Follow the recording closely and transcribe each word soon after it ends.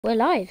We're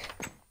live.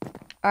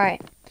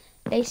 Alright.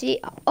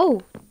 Lacey.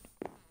 Oh,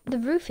 the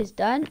roof is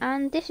done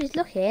and this is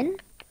looking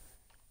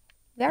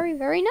very,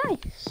 very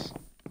nice.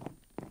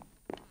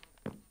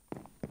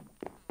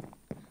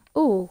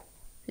 Oh,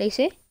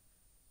 Lacey.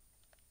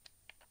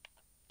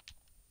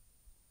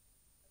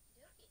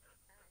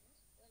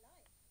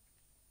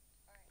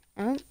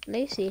 Oh,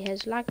 Lacey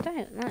has lagged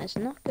out. That is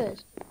not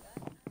good.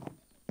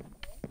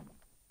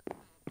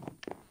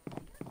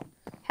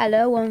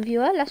 Hello, one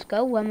viewer. Let's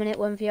go. 1 minute,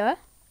 one viewer.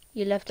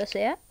 You love to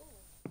see it.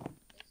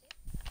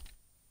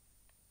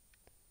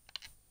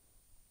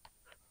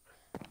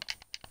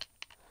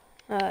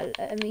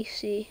 Let me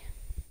see.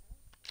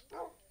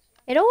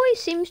 It always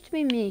seems to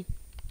be me.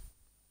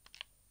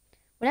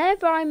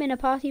 Whenever I'm in a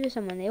party with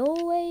someone, they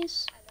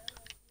always...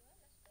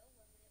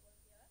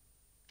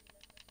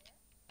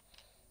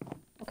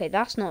 Okay,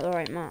 that's not the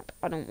right map.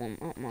 I don't want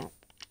that map.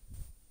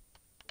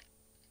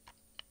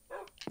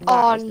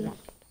 That is the map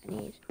I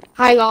need.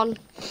 Hang on.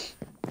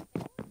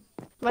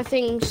 My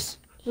thing's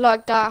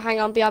like that.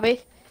 Hang on,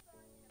 BRB.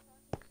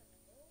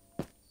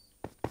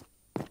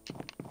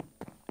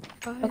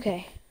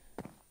 Okay.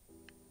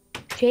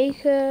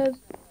 Jacob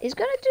is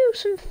gonna do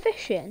some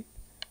fishing.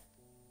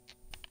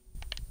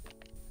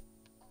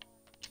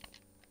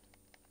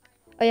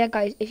 Oh yeah,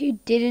 guys, if you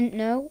didn't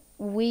know,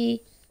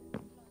 we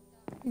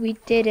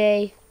did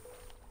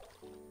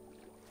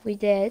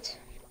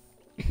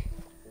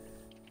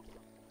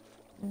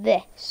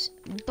this,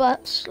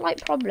 but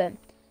slight problem,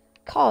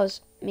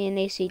 cause me and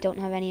Lacey don't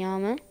have any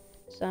armor.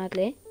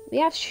 Sadly, we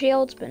have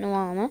shields but no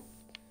armor.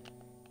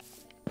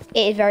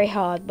 It is very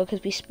hard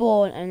because we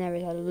spawn and there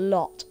is a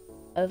lot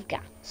of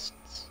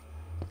ghasts.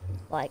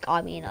 Like,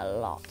 I mean a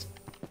lot.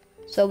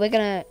 So we're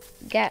gonna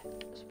get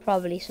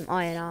probably some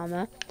iron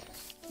armor.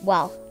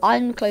 Well,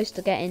 I'm close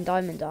to getting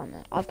diamond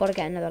armor. I've got to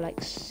get another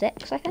like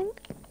 6, I think.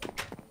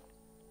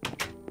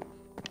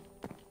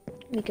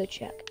 Let me go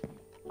check.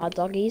 Our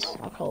doggies,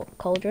 our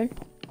cauldron.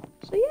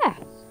 So yeah,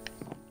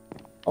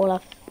 all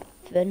our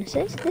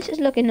furnaces. This is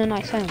looking a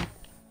nice home.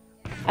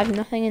 I have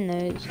nothing in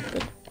those.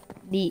 But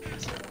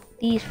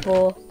these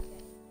 4.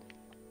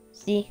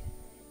 See,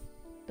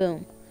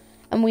 boom.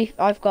 And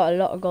I've got a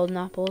lot of golden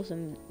apples,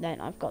 and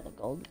then I've got the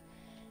gold.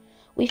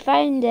 We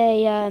found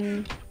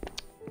a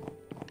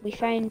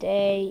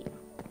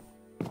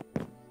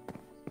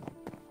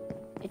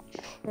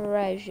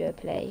treasure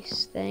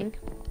place thing,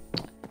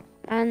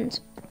 and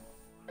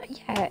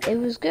yeah, it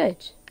was good.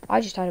 I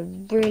just had a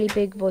really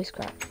big voice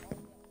crack.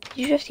 Did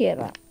you just hear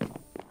that?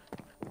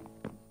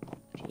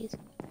 Jeez.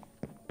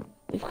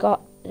 We've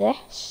got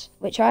this,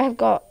 which I have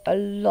got a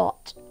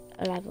lot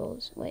of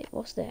levels. Wait,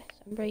 what's this?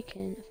 I'm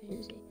breaking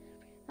efficiency.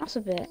 That's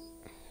a bit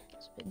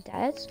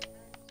dead.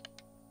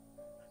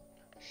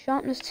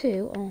 Sharpness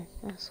 2. Oh,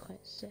 that's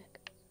quite sick.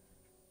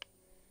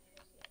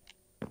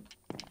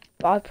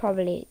 But I'd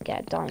probably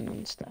get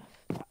diamond stuff,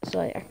 so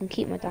I can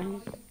keep my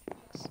diamond.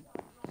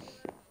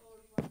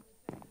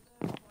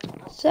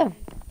 So,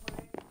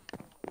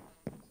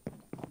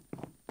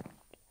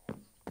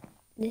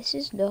 this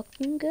is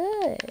looking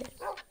good.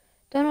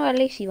 Don't know where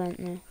Lacey went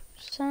now.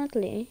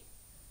 Sadly,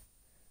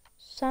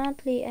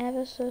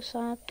 ever so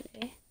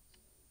sadly,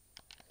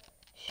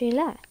 she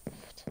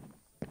left.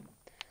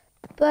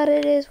 But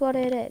it is what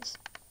it is.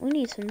 We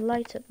need some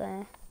light up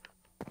there.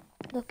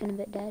 Looking a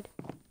bit dead.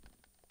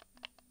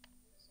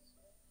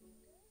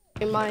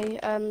 In my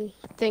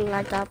thing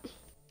like that.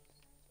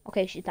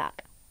 Okay, she's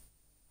back.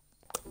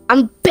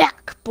 I'm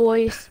back,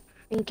 boys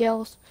and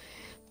girls.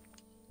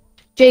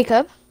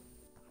 Jacob.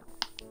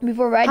 We've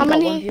already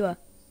got 1 viewer.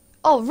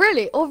 Oh,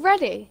 really?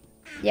 Already?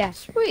 Yeah.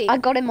 Sweet. I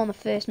got him on the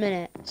first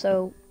minute,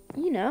 so,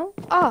 you know.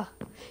 Oh.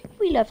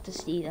 We love to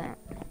see that.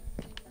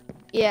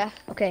 Yeah.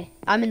 Okay,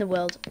 I'm in the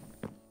world.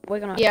 We're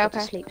gonna have to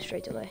go to sleep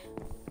straight away.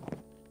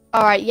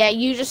 Alright, yeah,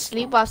 you just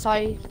sleep whilst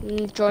I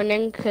join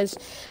in, because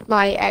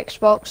my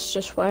Xbox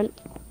just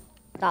went.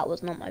 That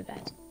was not my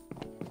bed.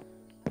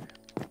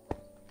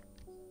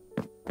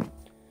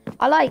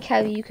 I like how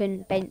you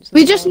can bench.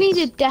 We just need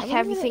to deck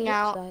everything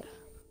out. Like.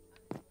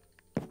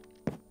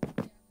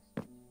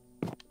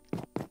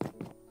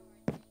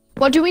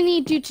 What do we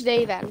need to do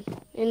today then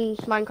in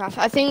Minecraft?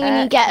 I think we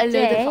need to get a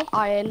load of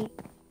iron.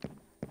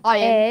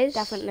 Iron,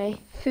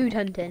 definitely. Food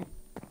hunting.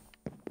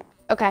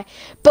 Okay,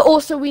 but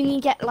also we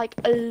need to get like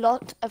a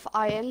lot of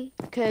iron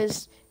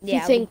because if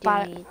you think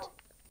about it,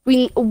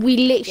 we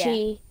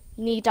literally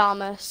need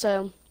armor.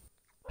 So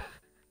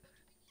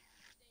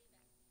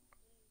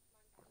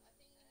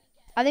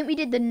I think we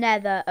did the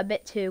nether a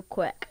bit too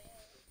quick.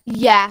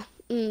 Yeah.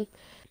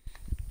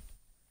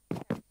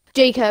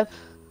 Jacob.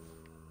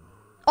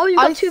 Oh, you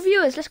got 2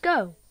 viewers. Let's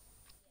go.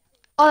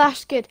 Oh,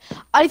 that's good.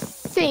 I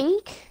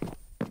think.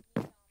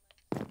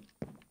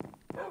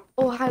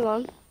 Oh, hang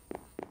on.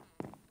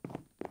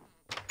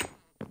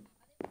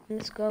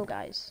 Let's go,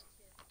 guys.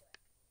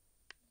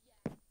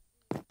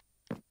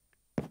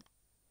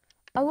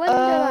 I wonder,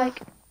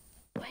 like...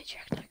 Wait,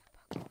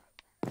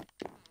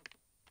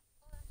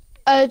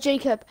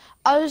 Jacob,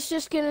 I was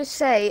just gonna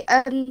say,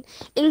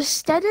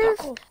 instead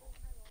of...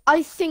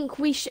 I think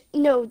we should...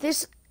 No,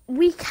 this...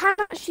 we can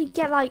actually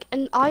get like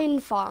an iron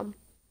farm.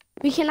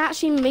 We can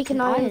actually make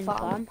an iron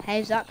farm.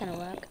 How's that gonna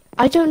work?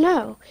 I don't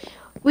know.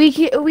 We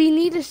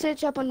need to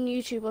search up on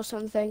YouTube or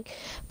something.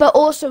 But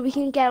also we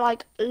can get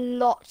like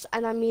lots,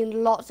 and I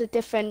mean lots of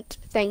different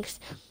things.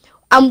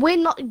 And we're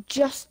not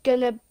just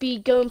gonna be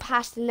going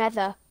past the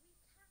Nether.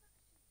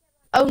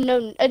 Oh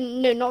no,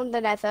 no, not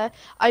the Nether.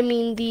 I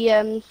mean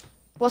the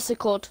what's it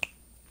called?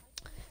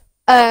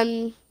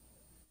 The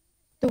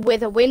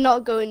Wither. We're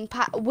not going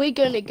we're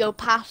gonna go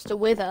past the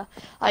Wither.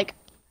 Like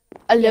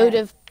a load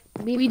of.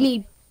 We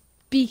need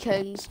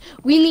beacons.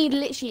 We need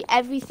literally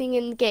everything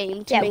in the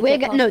game to make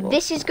it possible. No,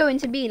 this is going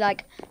to be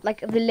like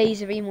the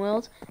Laser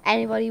world.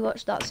 Anybody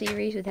watched that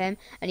series with him?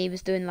 And he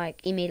was doing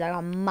he made like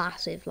a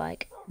massive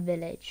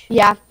village.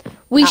 Yeah,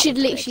 we should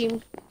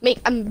literally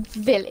make a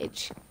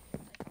village.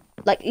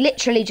 Like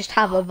literally just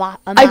have a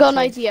I got an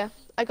idea.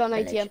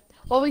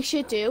 What we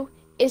should do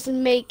is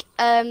make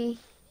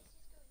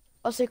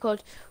what's it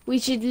called? We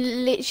should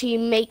literally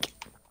make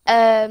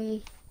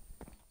oh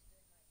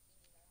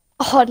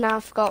no, I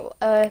forgot.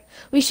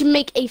 We should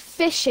make a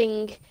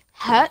fishing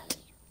hut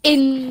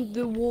in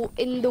the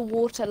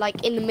water,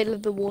 like in the middle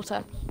of the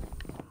water.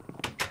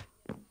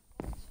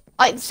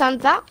 I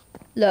understand that.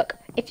 Look,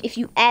 if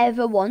you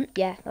ever want,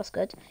 yeah, that's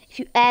good. If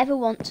you ever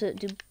want to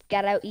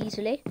get out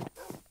easily.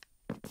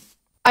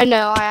 I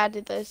know I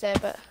added those there,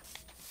 but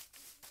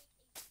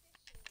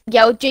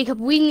yeah, well, Jacob,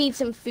 we need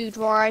some food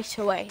right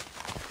away.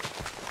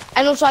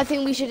 And also, I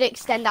think we should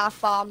extend our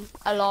farm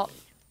a lot.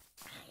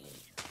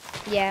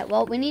 Yeah,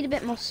 well, we need a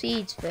bit more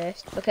seeds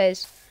first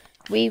because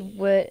we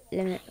were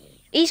limited.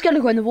 He's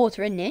gonna go in the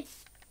water, isn't he?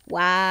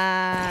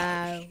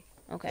 Wow.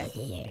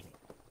 Okay.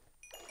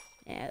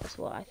 Yeah, that's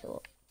what I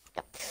thought.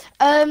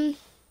 And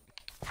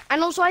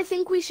also, I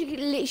think we should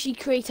literally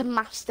create a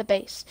master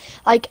base,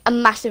 like a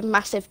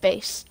massive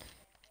base.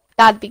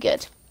 That'd be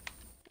good.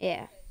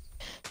 Yeah.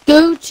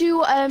 Go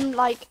to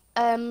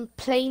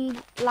plain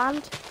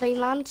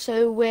land.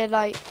 So where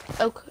like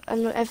oak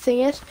and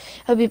everything is,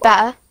 it'll be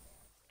better.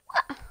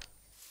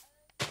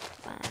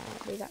 Wow,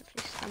 they've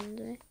actually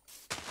standing.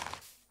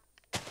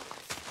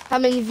 How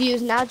many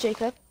views now,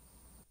 Jacob?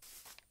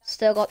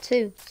 Still got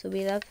 2, so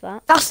we love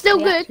that. That's still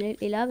we good.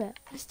 Absolutely love it.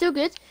 It's still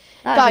good.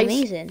 That's Guys,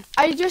 amazing.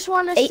 I just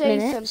want to 8 say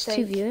minutes,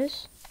 something. 2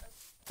 viewers.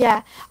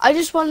 Yeah, I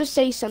just want to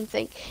say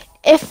something.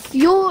 If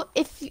you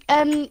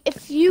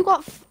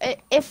got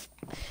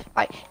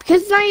right,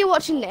 because now you're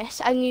watching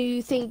this and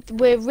you think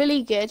we're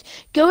really good,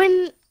 go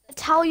and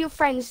tell your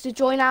friends to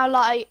join our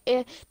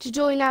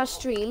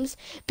streams,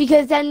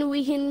 because then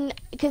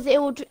because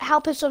it will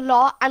help us a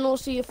lot, and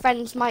also your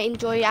friends might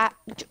enjoy our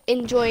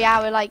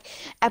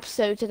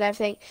episodes and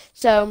everything.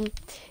 So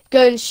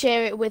go and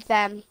share it with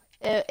them.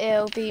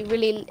 It'll be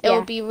really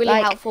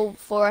helpful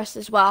for us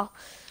as well.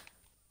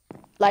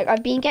 Like,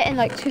 I've been getting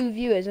 2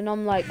 viewers and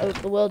I'm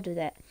over the world with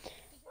it,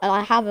 and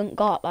I haven't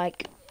got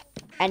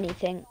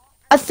anything.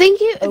 I think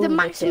the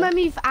maximum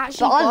you've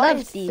actually got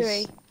is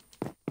 3.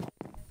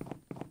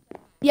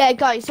 Yeah,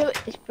 guys, so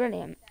it's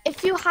brilliant.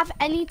 If you have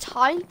any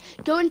time,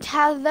 go and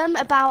tell them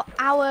about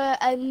our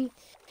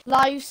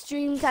live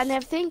streams and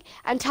everything,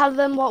 and tell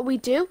them what we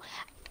do,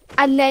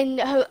 and then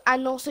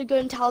also go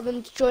and tell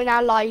them to join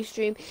our live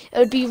stream. It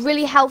would be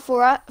really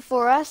helpful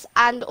for us,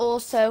 and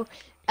also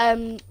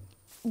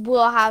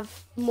we'll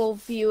have more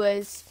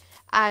viewers,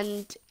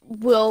 and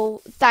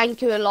we'll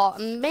thank you a lot.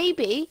 And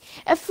maybe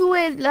if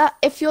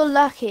you're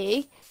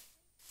lucky,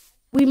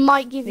 we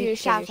might give you a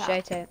shout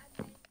out.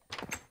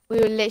 We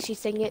were literally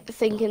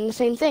thinking the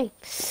same thing.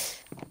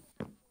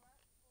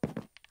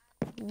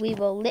 We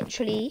will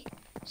literally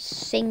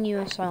sing you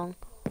a song.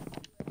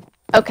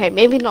 Okay,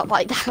 maybe not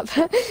like that,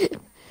 but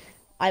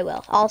I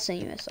will. I'll sing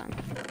you a song.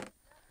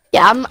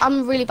 Yeah, I'm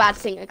a really bad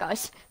singer,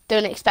 guys.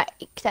 Don't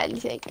expect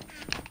anything.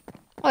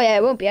 Oh yeah,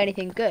 it won't be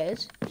anything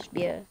good. Just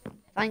be a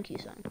thank you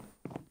song.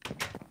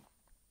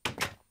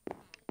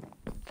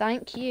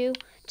 Thank you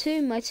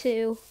to my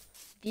 2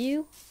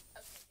 viewers.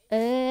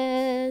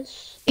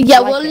 Yeah,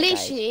 we'll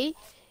literally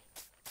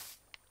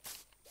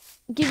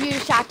give you a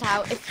shout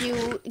out if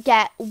you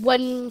get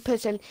 1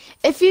 person.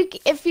 If you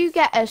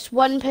get us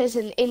 1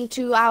 person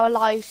into our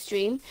live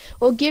stream,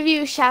 we'll give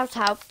you a shout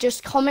out.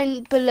 Just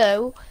comment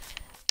below,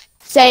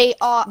 say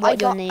what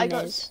your name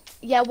is.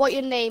 Yeah, what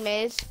your name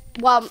is.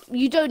 Well,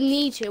 you don't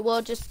need to.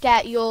 We'll just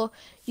get your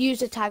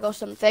user tag or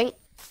something,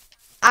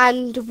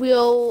 and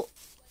we'll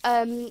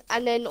and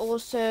then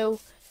also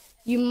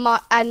you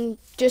might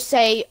just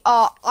say,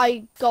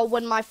 I got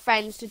one of my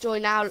friends to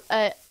join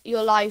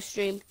your live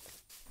stream.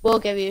 We'll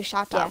give you a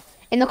shout out.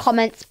 In the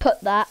comments, put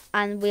that,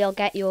 and we'll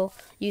get your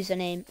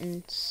username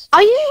and.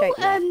 Are you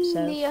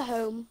near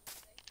home?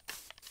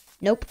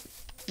 Nope.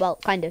 Well,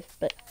 kind of,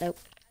 but nope.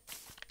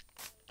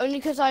 Only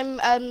because I'm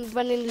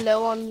running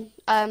low on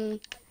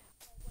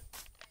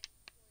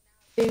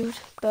food,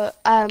 but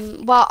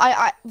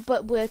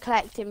but we're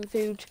collecting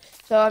food,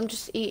 so I'm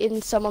just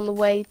eating some on the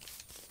way.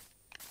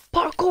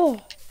 Parkour!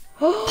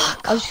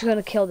 I was just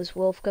gonna kill this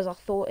wolf because I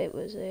thought it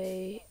was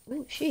a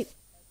sheep.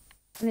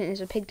 I think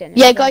there's a pig den.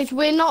 Yeah, guys,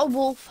 we're not a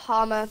wolf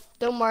harmer.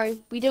 Don't worry,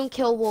 we don't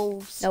kill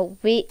wolves. No,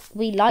 we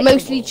like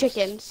mostly wolves.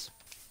 Chickens.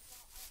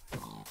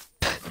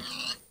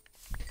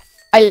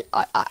 I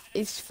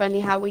it's funny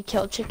how we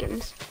kill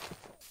chickens.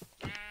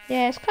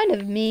 Yeah, it's kind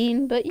of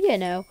mean, but you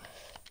know,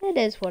 it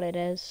is what it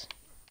is.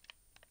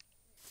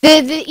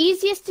 They're the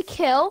easiest to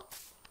kill.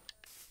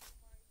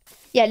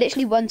 Yeah,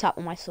 literally one tap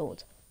on my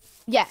sword.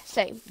 Yeah,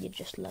 same. You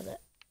just love it.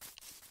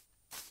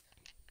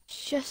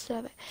 Just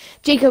love it.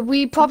 Jacob,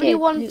 we probably Yeah,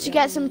 want to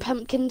get some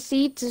pumpkin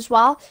seeds as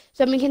well,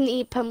 so we can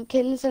eat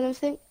pumpkins and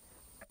everything.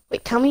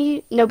 Wait, can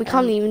we? No, we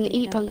can't even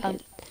eat pumpkin.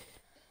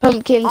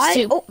 Pumpkin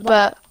soup,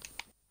 but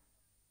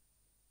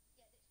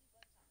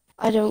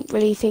I don't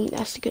really think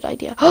that's a good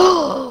idea.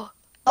 Oh,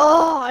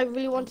 I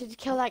really wanted to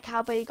kill that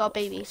cow, but it got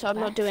baby, so I'm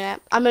not doing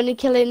it. I'm only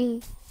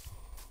killing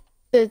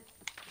the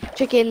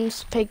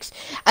chickens, pigs,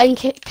 and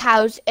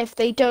cows if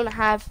they don't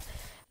have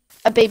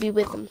a baby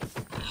with them.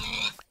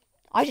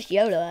 I just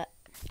YOLO it.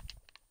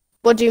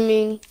 What do you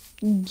mean,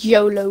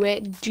 YOLO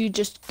it? Do you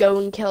just go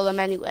and kill them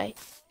anyway?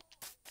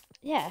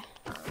 Yeah.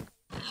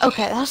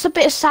 Okay, that's a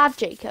bit sad,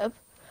 Jacob.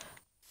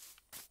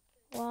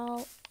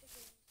 Well,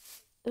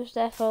 it was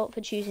their fault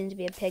for choosing to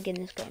be a pig in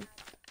this game.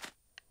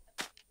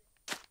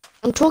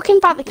 I'm talking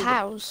about the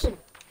cows.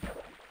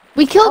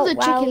 We killed the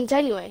chickens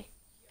anyway.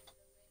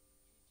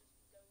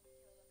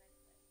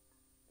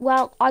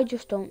 Well, I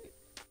just don't.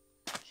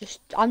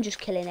 I'm just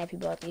killing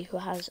everybody who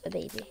has a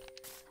baby.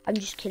 I'm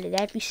just killing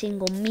every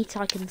single meat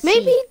I can see.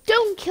 Maybe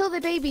don't kill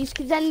the babies,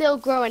 because then they'll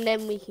grow and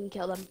then we can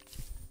kill them.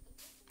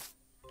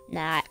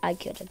 Nah, I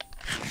killed him.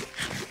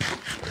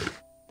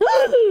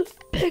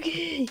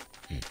 Piggy!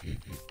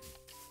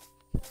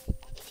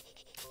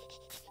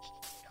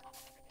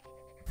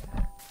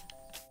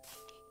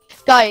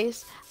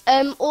 Guys,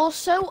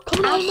 also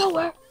coming out of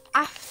nowhere.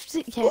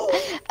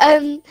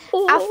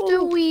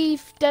 After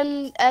we've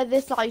done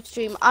this live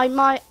stream,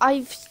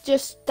 I've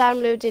just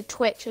downloaded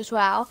Twitch as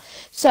well,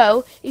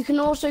 so you can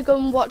also go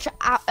and watch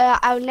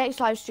our next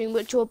live stream,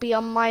 which will be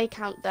on my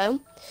account though.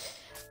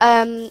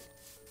 And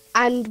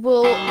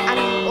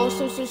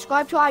also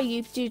subscribe to our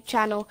YouTube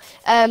channel,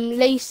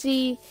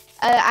 Lacey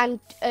and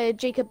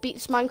Jacob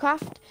Beats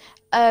Minecraft,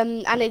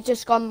 and it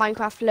just got a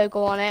Minecraft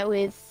logo on it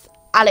with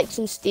Alex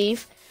and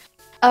Steve.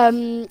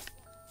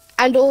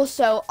 And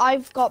also,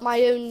 I've got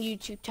my own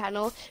YouTube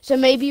channel, so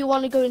maybe you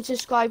want to go and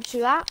subscribe to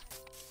that.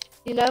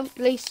 You know,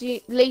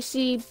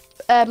 Lacey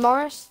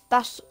Morris.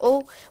 That's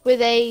all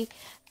with a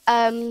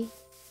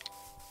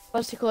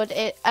what's it called?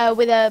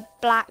 With a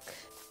black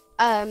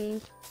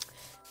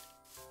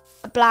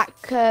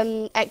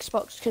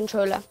Xbox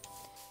controller.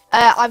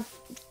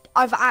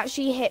 I've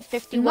actually hit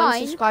 51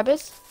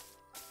 subscribers.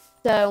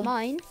 So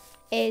mine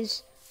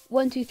is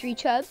 123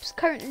 chubs.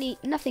 Currently,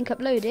 nothing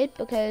uploaded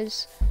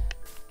because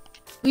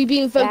we've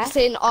been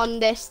focusing on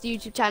this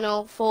YouTube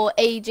channel for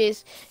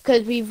ages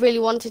because we really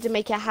wanted to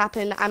make it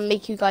happen and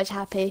make you guys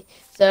happy.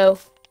 So,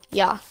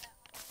 yeah.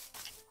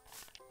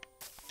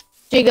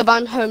 Jacob,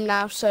 I'm home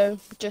now, so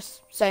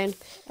just saying.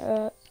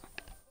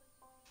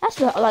 That's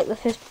not like the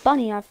first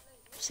bunny I've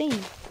seen.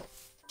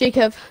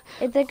 Jacob,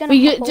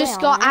 we just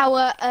got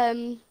our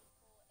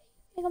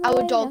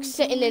dog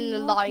sitting in the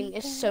line.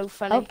 It's so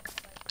funny. Oh.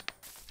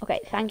 Okay,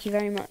 thank you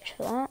very much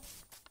for that.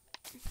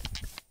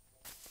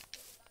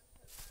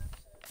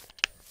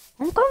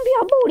 I'm gonna be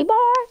a booty boy.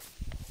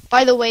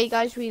 By the way,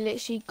 guys, we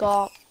literally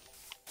got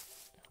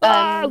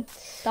that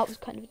was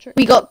kind of a trick.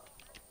 We got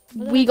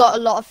a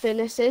lot of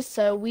furnaces,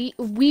 so we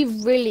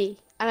really,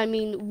 and I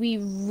mean we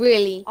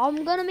really.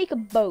 I'm gonna make a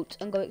boat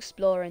and go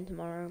exploring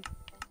tomorrow.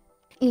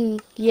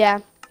 Yeah.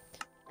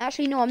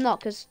 Actually, no, I'm not,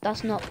 because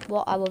that's not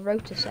what our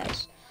rota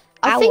says.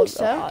 I think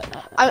so.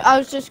 I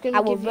was just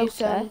gonna give you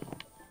some.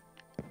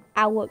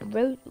 Our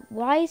rota.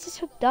 Why is it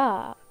so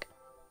dark?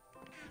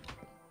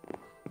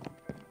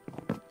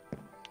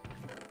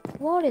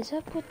 What is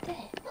up with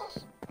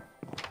this?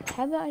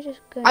 How about I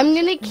just go? I'm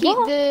gonna keep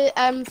the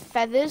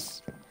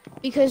feathers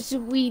because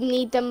we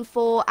need them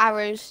for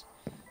arrows.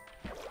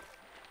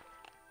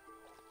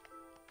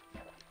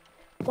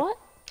 What?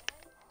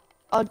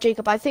 Oh,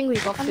 Jacob, I think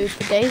we've got food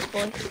for days,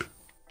 boy.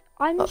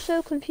 I'm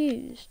so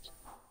confused.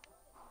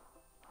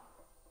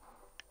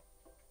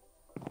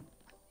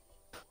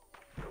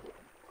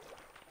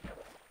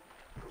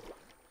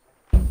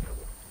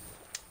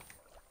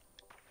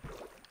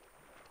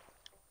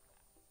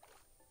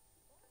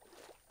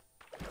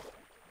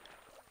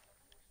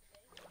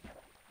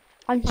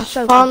 I'm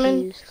so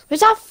confused.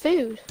 Where's our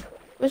food?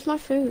 Where's my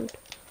food?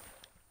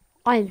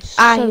 I'm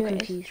so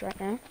confused right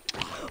now.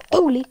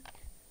 Holy!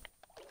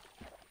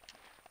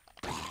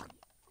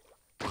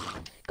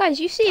 Guys,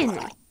 you seeing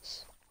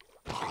this?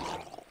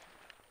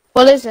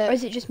 What is it? Or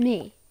is it just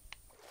me?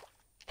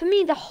 For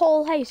me, the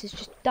whole house is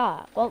just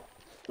dark. Well,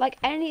 like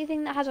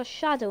anything that has a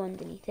shadow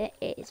underneath it,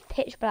 it is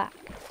pitch black.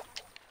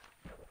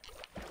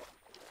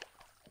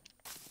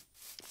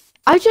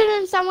 I don't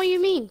understand what you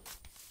mean.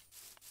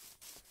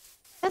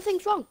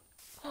 Nothing's wrong.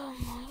 Oh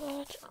my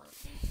god.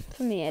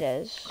 For me it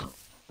is.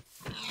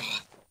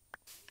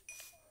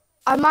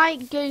 I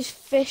might go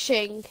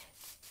fishing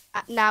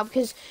now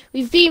because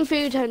we've been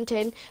food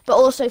hunting, but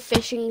also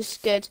fishing's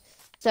good.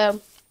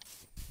 So,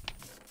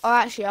 oh,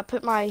 actually, I'll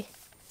put my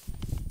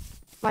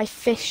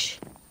fish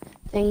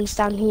things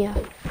down here,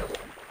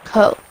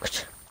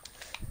 cooked.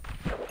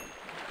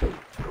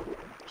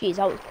 Jeez,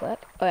 that was quick.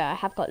 Oh yeah, I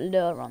have got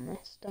lure on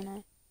this, don't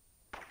I?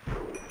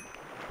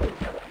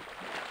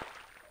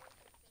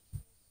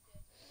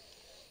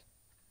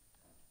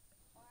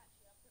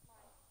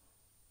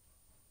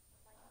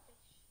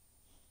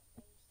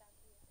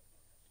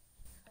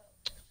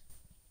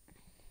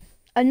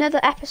 Another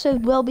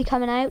episode will be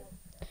coming out,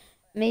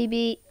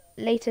 maybe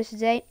later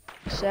today.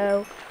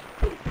 So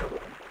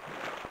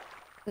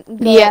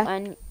go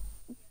and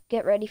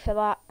get ready for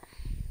that.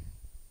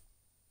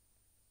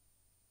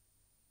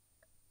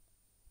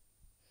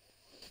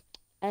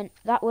 And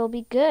that will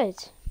be good.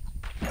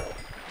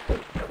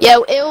 Yeah,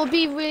 it will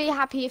be really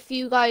happy if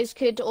you guys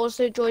could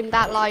also join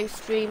that live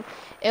stream.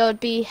 It would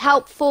be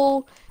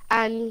helpful,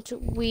 and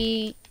it'll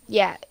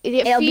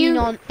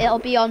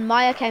be on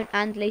my account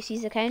and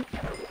Lacey's account.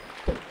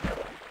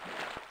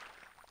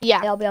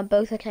 Yeah, it'll be on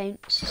both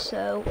accounts,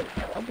 so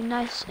it'll be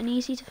nice and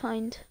easy to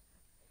find.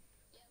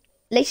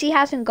 Lacey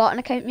hasn't got an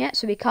account yet,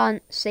 so we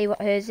can't say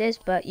what hers is,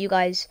 but you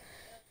guys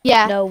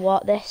know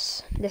what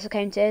this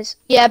account is.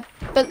 Yeah,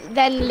 but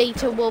then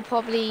later we'll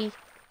probably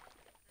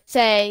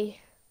say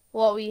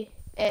what it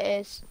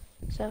is.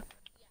 So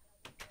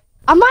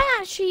I might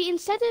actually,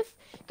 instead of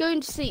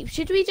going to sleep,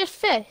 should we just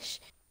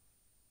fish?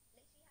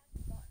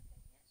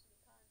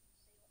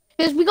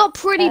 Because we got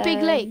pretty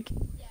big lake.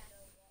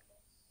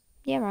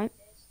 Yeah, right.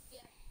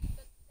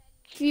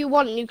 If you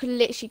want, you can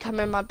literally come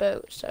in my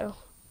boat, so.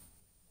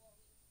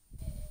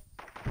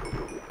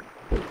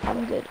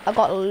 I'm good. I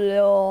got a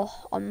lure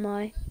on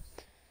my...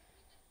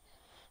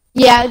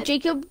 Yeah,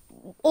 Jacob,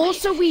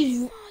 also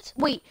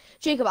wait,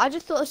 Jacob, I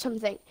just thought of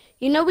something.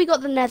 You know we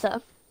got the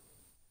nether.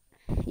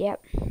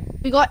 Yep.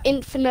 We got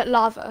infinite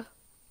lava.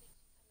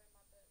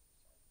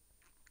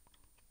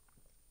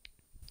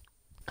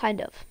 Kind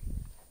of.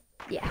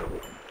 Yeah.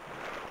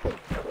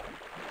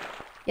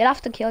 You'll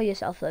have to kill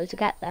yourself, though, to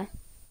get there.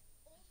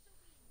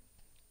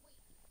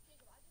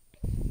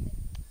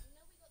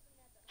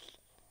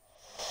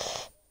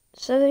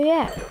 So,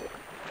 yeah.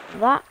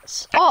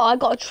 That's... Oh, I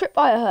got a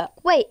tripwire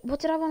hook. Wait, what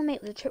did I want to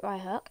make with a tripwire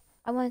hook?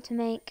 I wanted to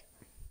make...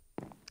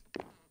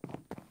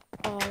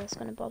 Oh, that's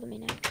going to bother me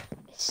now.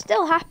 It's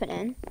still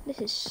happening. This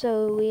is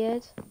so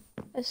weird.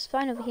 It's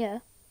fine over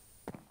here.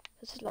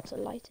 There's lots of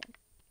lighting.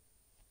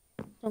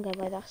 Don't get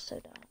why that's so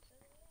dark.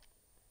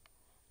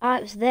 Ah,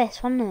 it was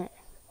this, wasn't it?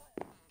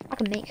 I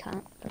can make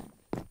that, but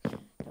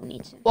don't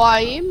need to. What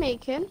are you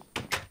making?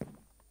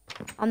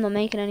 I'm not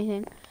making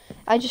anything.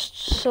 I just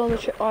saw the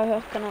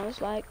tripwire hook and I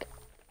was like,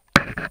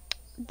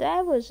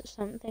 there was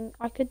something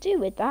I could do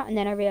with that, and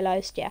then I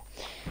realised, yeah.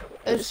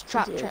 It was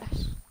trap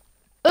chest.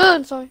 Oh,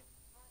 I'm sorry.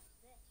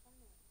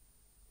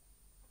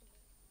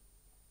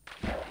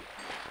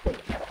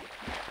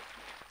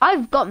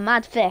 I've got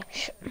mad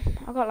fish.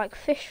 I've got like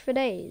fish for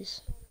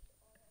days.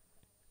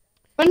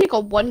 I've only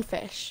got one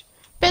fish.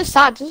 Bit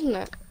sad, isn't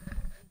it?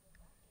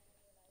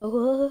 No,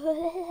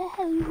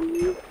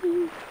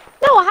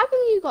 how come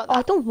you got that?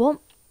 I don't want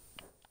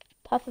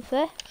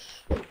pufferfish.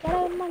 Get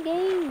out of my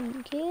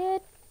game,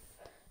 kid.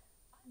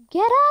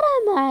 Get out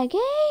of my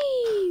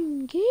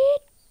game,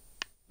 kid.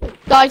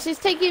 Guys, it's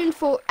taking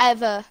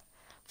forever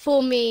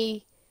for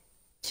me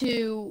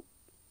to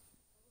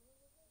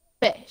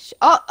fish.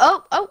 Oh.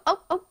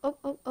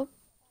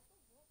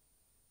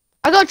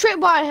 I got a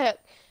tripwire hook.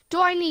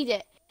 Do I need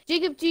it?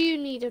 Jacob, do you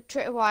need a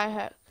tripwire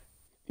hook?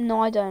 No,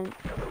 I don't.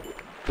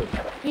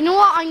 You know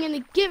what? I'm going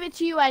to give it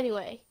to you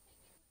anyway.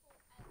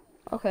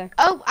 Okay.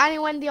 Oh, and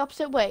it went the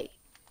opposite way.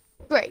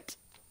 Great.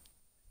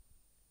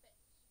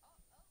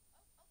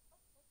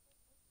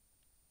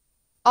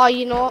 Oh,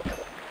 you know what?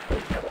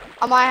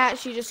 I might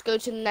actually just go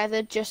to the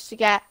nether just to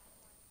get...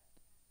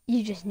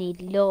 You just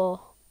need lure.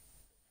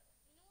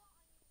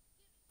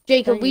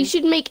 Jacob, we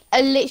should make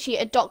literally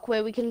a dock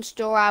where we can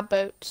store our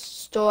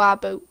boats.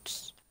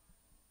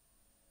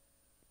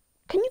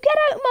 Can you get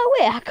out of my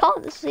way? I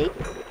can't see.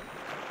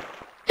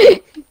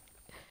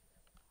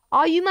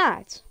 Are you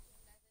mad?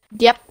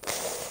 Yep.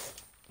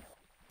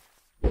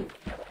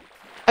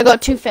 I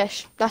got 2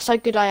 fish. That's how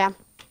good I am.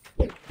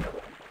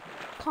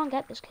 Can't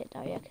get this kid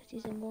out yet because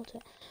he's in water.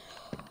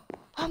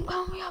 I'm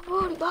coming up,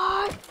 booty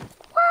boy.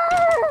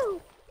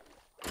 Woo!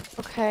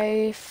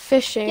 Okay,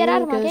 fishing. Get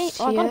out of my game.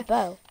 Oh, I got a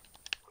bow.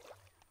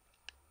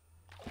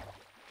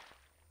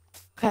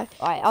 Okay.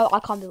 Alright, I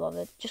can't be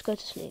bothered. Just go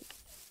to sleep.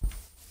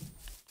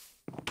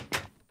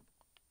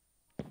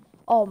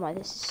 Oh my,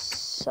 this is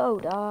so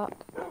dark.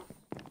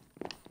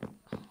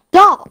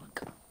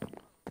 Dark?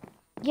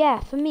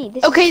 Yeah, for me,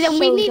 this okay, is then so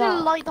we need dark.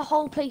 to light the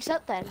whole place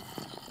up then.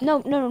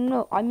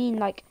 No. I mean,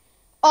 like...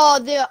 Oh,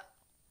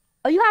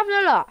 Are you having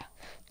a lot?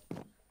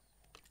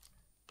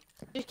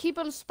 just keep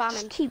on spamming.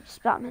 Just keep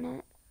spamming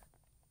it.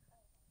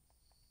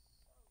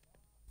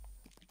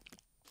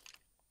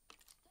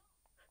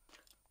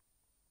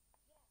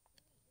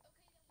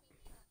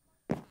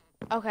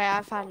 Okay,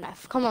 I've had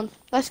enough. Come on,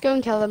 let's go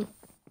and kill them.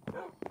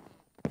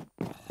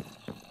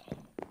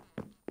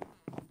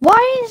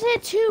 Why is there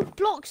 2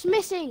 blocks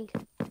missing?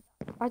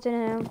 I don't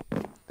know.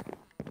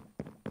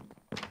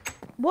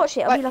 Watch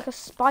it. It'll be like a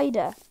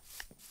spider.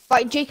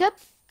 Right, Jacob.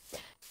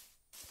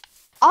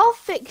 I'll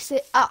fix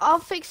it. I'll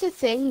fix the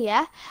thing,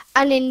 yeah,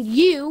 and then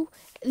you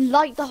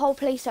light the whole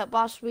place up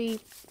whilst we.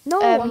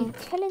 No, I'm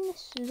killing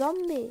this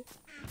zombie.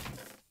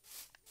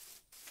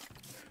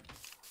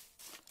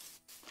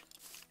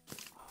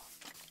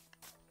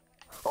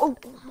 Oh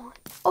my!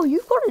 Oh,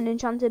 you've got an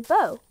enchanted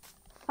bow.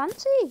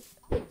 Fancy.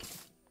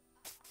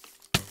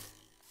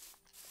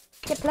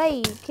 Get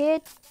played,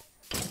 kid.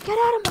 Get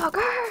out of my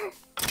car.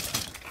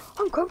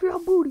 I'm coming for your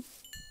booty.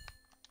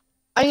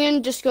 I'm gonna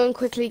just go and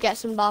quickly get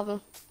some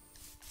lava.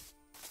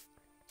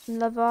 Some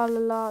lava la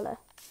la la.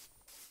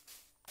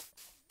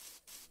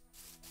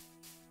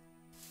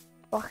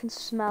 Oh, I can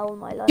smell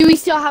my life. Do we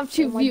still have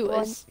 2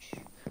 viewers?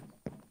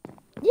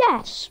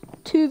 Yes,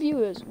 2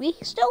 viewers. We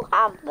still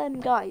have them,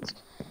 guys.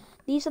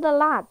 These are the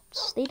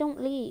lads. They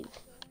don't leave.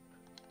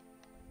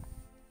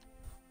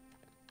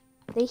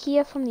 They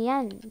hear from the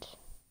end.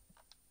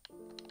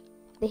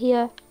 They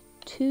hear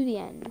to the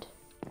end.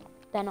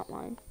 They're not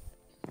mine.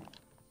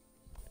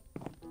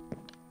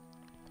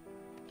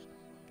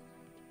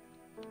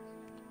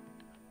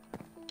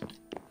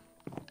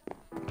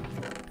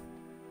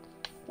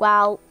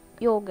 Wow,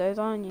 you're good,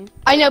 aren't you?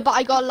 I know, but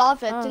I got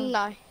lava, didn't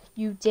I?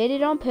 You did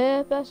it on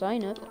purpose, I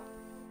know.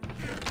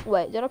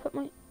 Wait, did I put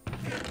my...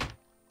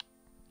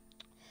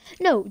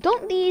 No,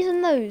 don't these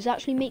and those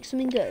actually make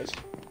something good?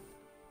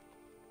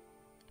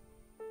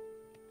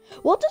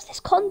 What does this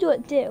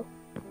conduit do?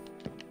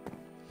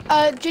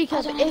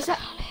 Jacob,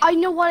 I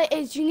know what it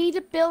is. You need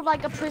to build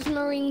like a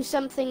prismarine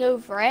something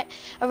over it,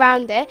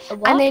 around it,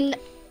 and then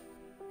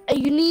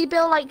you need to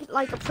build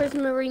like a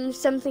prismarine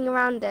something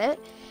around it,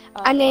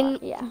 and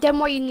then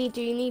what you need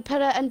to do, you need to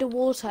put it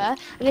underwater,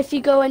 and if you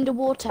go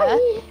underwater,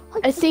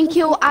 I think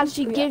it'll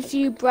actually give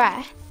you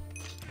breath.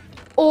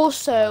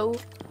 Also,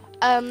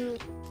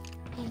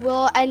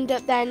 we'll end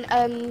up then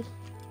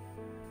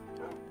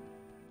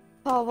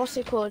oh, what's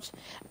it called?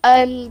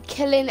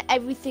 Killing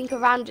everything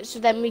around it, so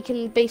then we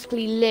can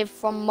basically live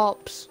from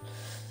mobs.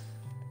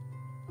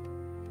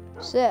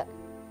 Sick.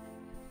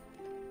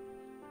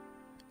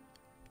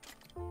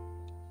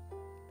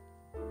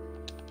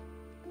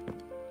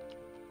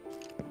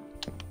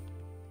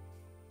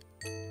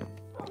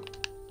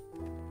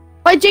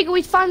 Right, Jacob,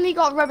 we finally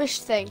got a rubbish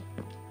thing.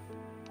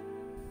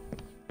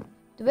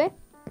 Do we?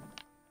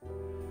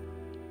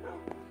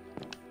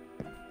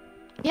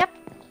 Yep.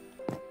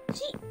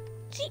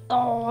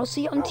 Oh,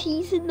 see, I'm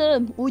teasing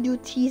them. Oh, you're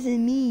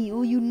teasing me.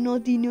 Oh, you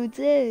naughty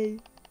naughty.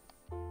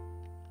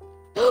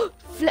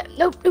 Flip.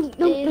 No.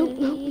 Didn't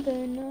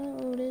even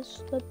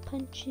notice the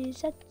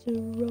punches at the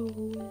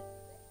roll.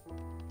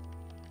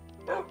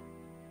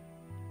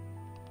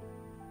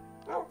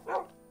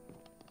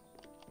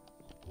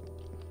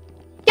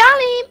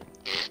 Got him.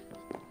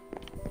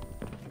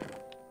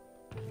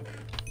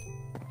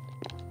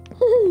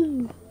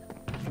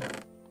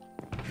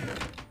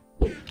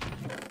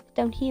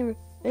 Down here.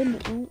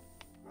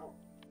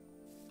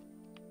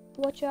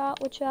 Watch out.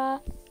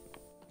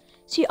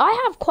 See,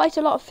 I have quite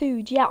a lot of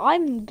food. Yeah,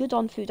 I'm good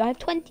on food. I have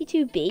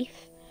 22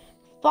 beef,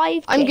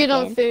 5 chicken, I'm good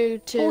on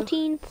food too.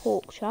 14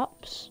 pork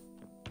chops.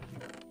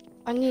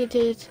 I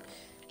needed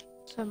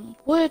some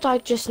wood. I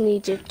just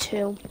needed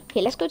 2.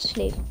 Okay, let's go to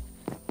sleep.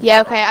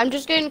 Yeah, okay. I'm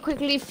just going to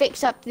quickly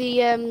fix up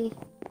the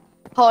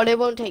hole. It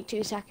won't take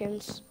 2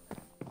 seconds.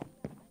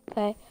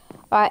 Okay.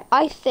 Alright,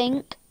 I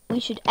think we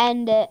should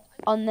end it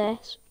on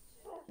this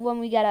when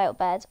we get out of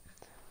bed.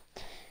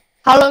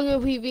 How long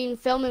have we been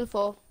filming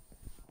for?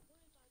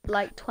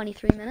 Like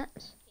 23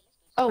 minutes.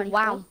 Oh, 24.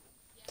 wow.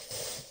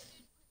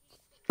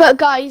 But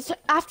guys,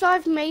 after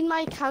I've made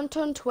my account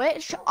on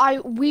Twitch,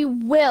 we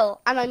will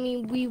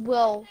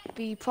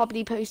be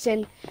probably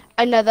posting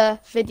another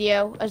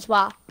video as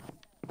well.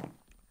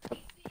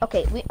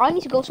 Okay, I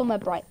need to go somewhere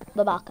bright.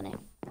 The balcony.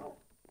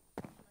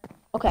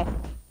 Okay.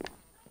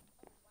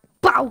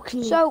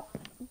 Balcony. So,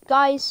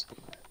 guys,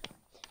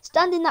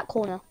 stand in that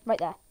corner right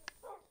there.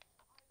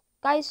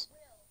 Guys,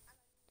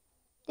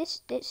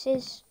 this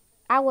is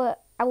our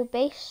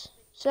base.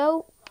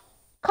 So,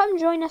 come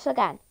join us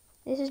again.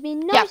 This has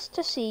been nice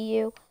to see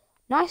you.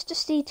 Nice to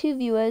see 2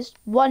 viewers.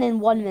 1 in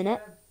 1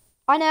 minute.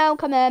 I know.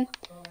 Come in.